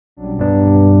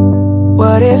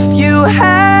What if you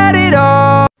had it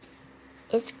all?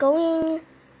 It's going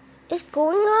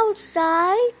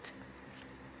outside.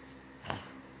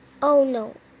 Oh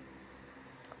no.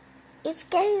 It's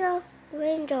getting a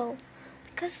window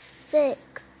because it's sick.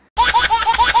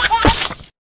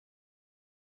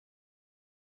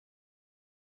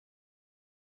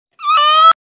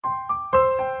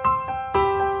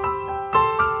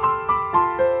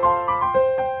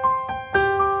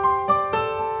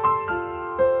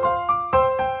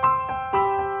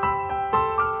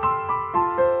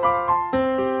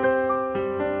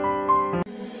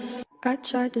 I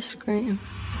tried to scream,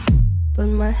 but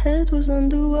my head was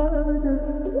underwater.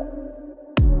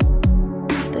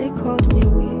 They called me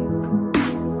weak,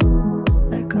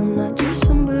 like I'm not just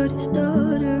somebody's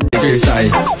daughter. Sai,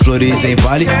 flores em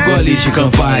vale, gole de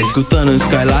campais, escutando o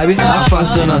Skylab,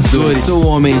 afastando as dores. Sou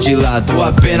homem de lado,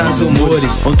 apenas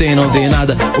humores. Ontem não dei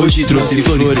nada, hoje trouxe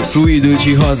flores. Fluido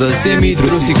de rosa, cê me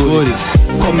trouxe cores.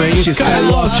 Comente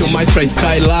Skyloft, ou mais pra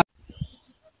Skylab.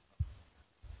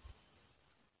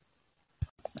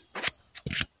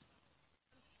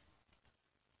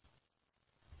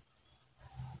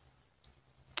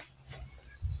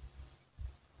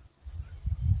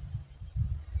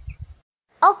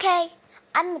 Okay,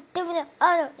 I'm doing it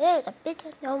all a bit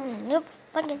of new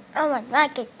fucking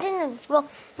like it didn't work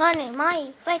money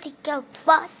my way to go,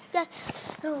 but just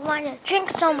want to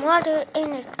drink some water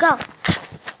in it go.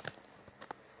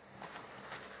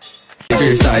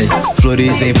 Sai,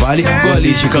 flores em vale,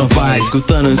 gole de campais,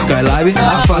 escutando o Skylab,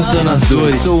 afastando as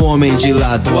dores. Sou homem de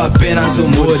lado, apenas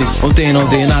humores. Ontem não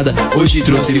dei nada, hoje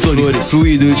trouxe flores.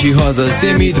 Fluido de rosa,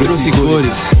 cê me trouxe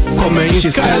cores.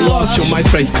 Comente Skyloft, ou mais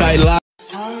pra Skylab.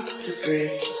 To breathe,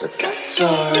 but that's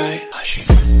alright.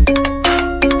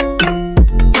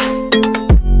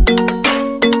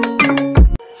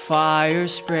 Fire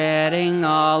spreading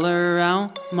all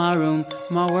around my room.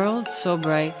 My world so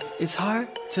bright, it's hard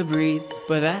to breathe,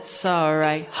 but that's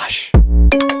alright. Hush.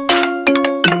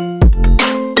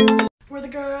 We're the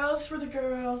girls, we're the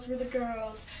girls, we're the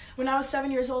girls. When I was 7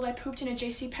 years old, I pooped in a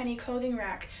JCPenney clothing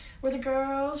rack. We're the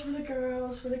girls, we're the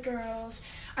girls, we're the girls.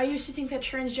 I used to think that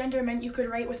transgender meant you could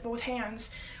write with both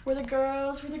hands. We're the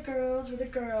girls, we're the girls, we're the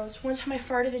girls. One time I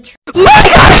farted in church.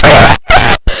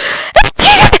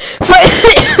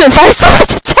 If I start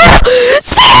to tell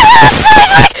Sarah,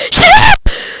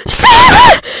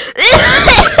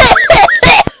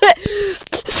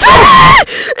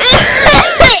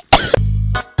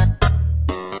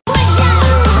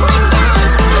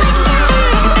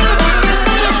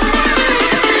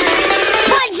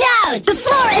 Watch out! The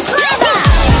floor is lava!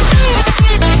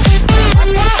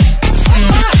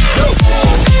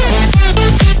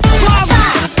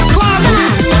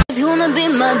 if you wanna be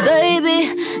my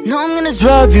baby, no, I'm gonna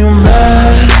drive you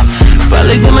mad.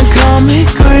 Probably gonna call me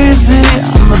crazy.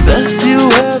 I'm the best you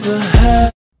ever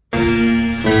had.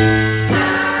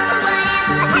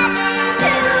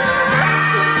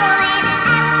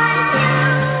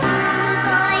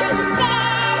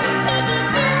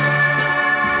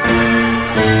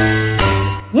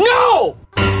 No!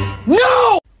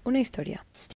 No! Una historia.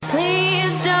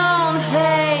 Please don't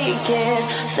fake it,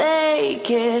 fake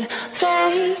it,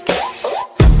 fake it.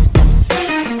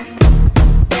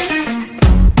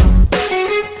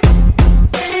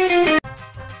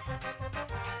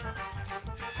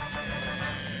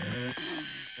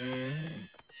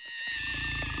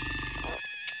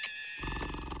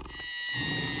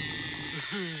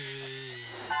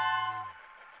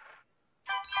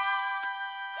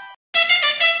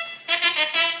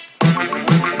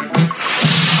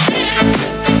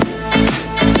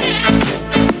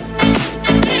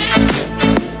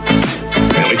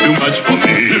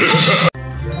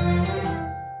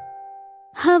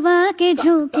 हवा के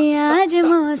झोंके आज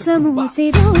मौसमों से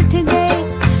रूठ गए,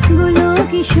 गुलों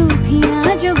की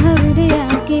शोखियाँ जो भंवरे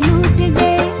आके लूट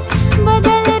गए।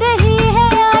 बदल रही है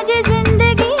आज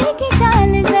जिंदगी की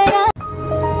चाल जरा।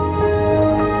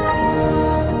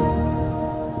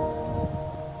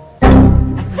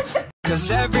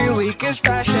 'Cause every week is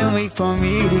fashion week for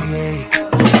me.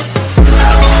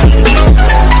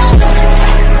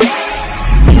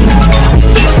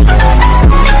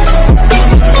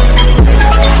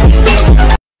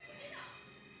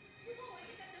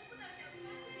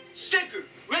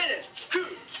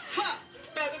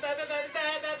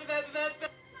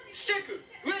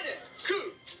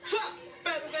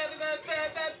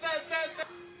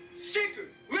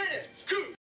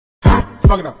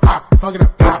 Fuck it up, hop, fuck it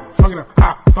up, hop, fuck it up,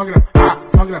 hop, fuck it up, hop,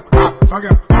 fuck it up, hop, fuck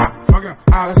it up, hop, fuck it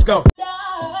up, let's go.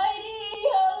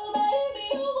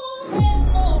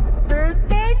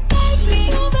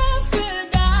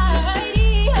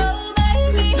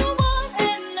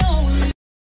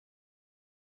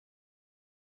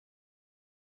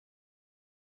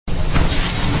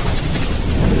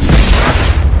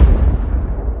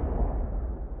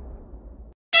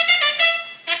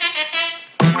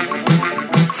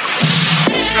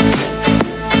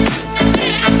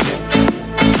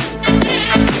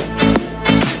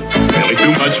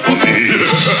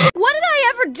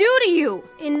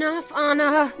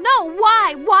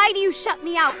 Why do you shut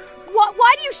me out?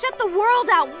 Why do you shut the world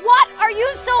out? What are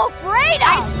you so afraid of?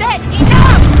 I said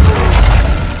enough!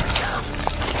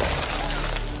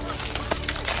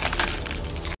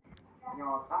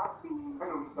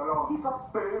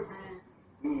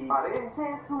 Mi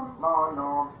pareces un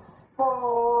mono,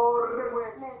 corre,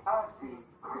 huele así.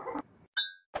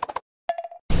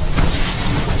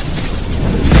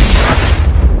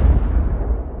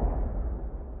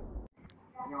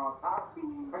 Años así,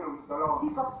 en un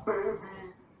zoológico,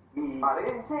 baby. Mi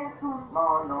pareces un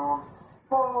mono,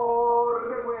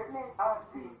 corre, huele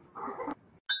así.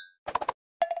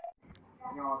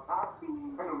 Años así,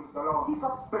 en un zoológico,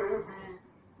 baby.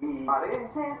 Mi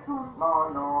pareces un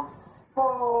mono,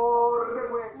 corre,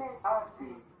 huele así.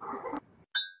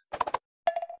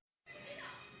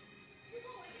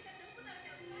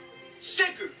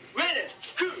 Shaker, ready,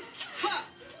 cool, fa.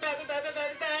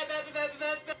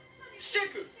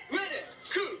 Shaker, ready,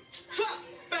 cool, fa.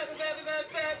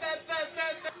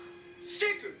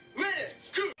 Shaker, ready,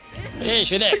 cool. Ei,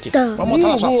 Shrek, vamos mostrar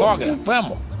na sua sogra,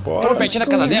 vamos. Toma pertinho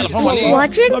na casa dela, vamos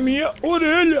ali. Na minha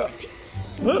orelha.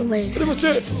 Cadê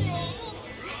você?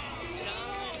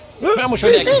 Vamos,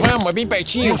 Shrek, vamos, é bem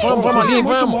pertinho, vamos ali,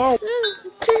 vamos.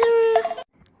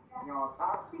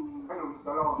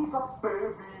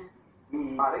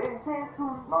 Mi pareces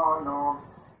un mono,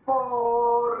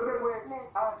 corre, huele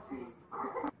así.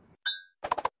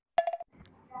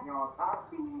 Años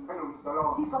así, en un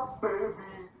zoológico,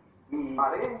 baby. Mi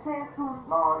pareces un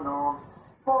mono,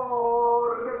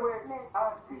 corre, huele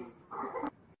así.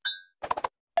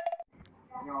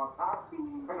 Años así,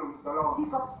 en un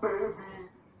zoológico, baby.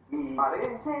 Mi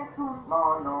pareces un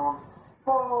mono,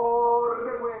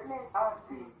 corre, huele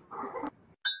así.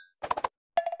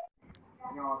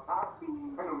 Años así,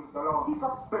 en un zoológico,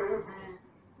 baby.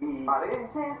 Mi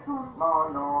pareces un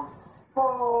mono,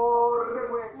 corre,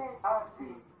 huele así.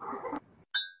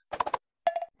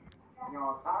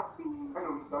 Años así, en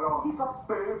un zoológico,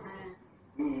 baby.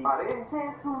 Mi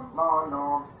pareces un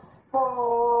mono,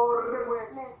 corre,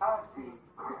 huele así.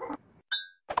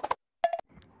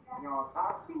 Años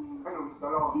así, en un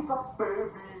zoológico,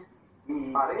 baby.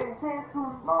 Mi pareces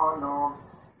un mono,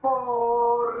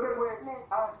 corre, huele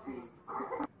así.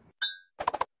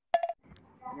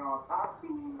 Años así,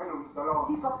 en un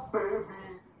zoológico,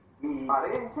 baby. Mi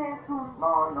pareces un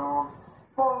mono,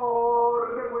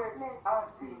 corre, huele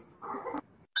así.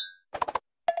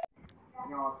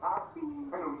 Años así,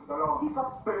 en un zoológico,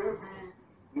 baby.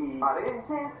 Mi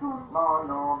pareces un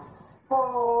mono,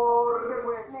 corre,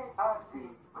 huele así.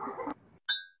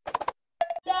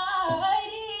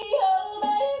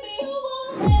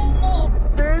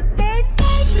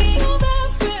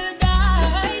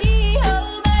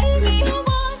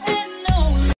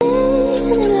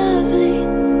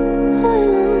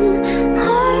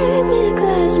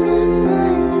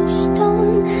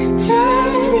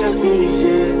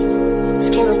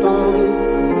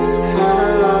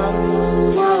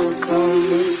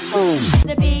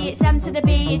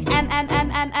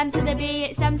 M to the B,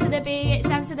 it's M to the B, it's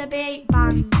M to the B,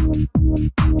 bang.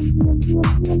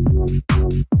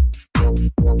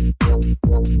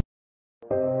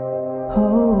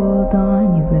 Hold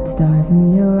on, you've got stars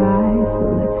in your eyes, so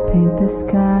let's paint the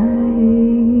sky.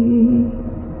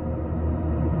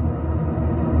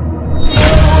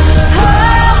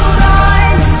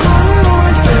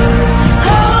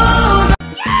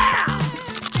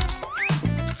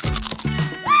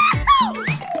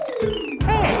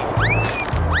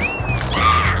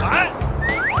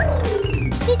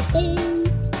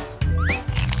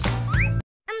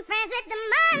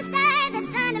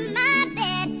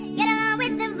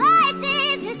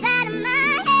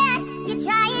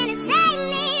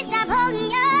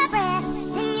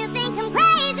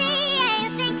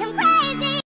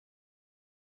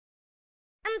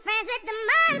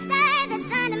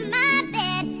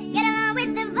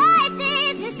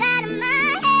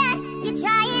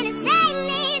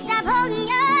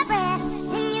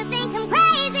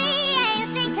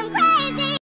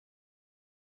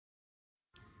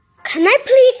 Can I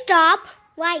please stop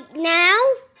right now?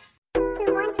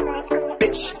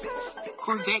 Bitch.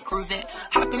 Corvette.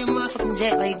 Hop in a motherfucking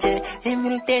jet like that. Him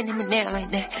and that, him and that like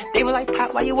that. They were like,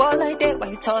 Pop, why you all like that? Why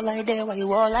you tall like that? Why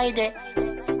you all like that?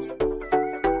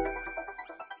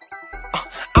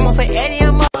 I'm off for Eddie,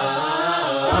 I'm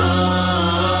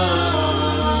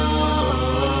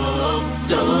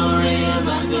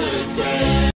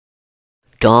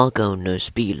Dog owners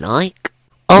be like,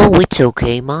 oh, it's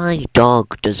okay, my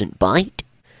dog doesn't bite.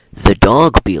 The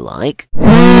dog be like,